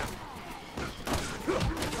shootout.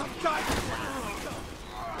 I'm tired.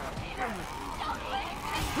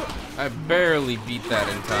 I barely beat that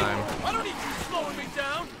in time. I don't need you slowing me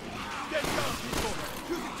down. Get down, people.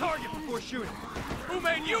 Choose a target before shooting. Who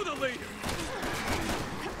made you the leader?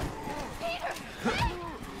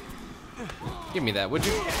 Give me that, would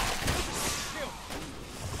you?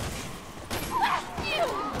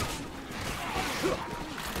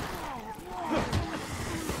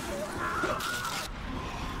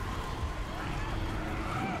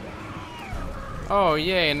 Oh,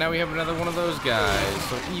 yay, and now we have another one of those guys,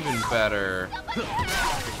 so even better. If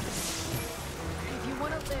you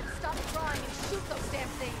want to live, stop Shoot those damn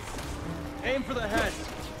things. Aim for the head.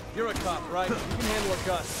 You're a cop, right? You can handle a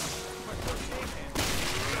gun.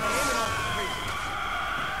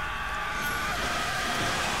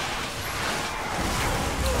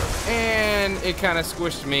 And it kind of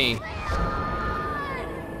squished me.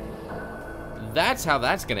 That's how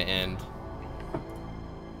that's gonna end.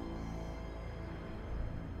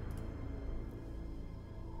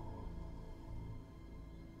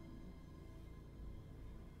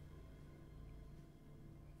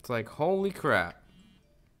 It's like, holy crap.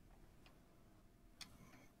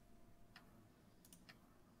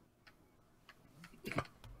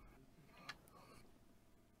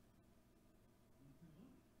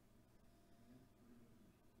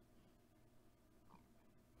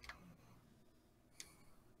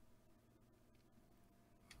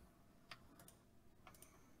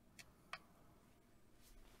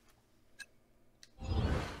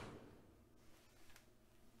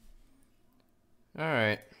 All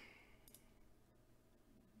right.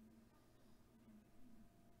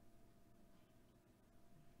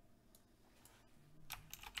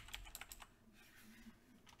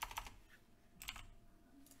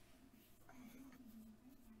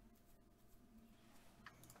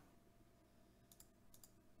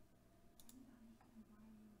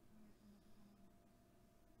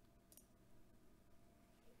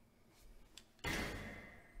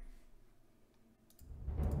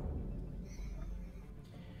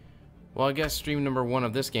 Well, I guess stream number 1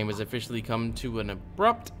 of this game has officially come to an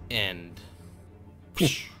abrupt end.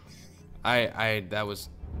 That was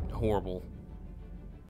horrible.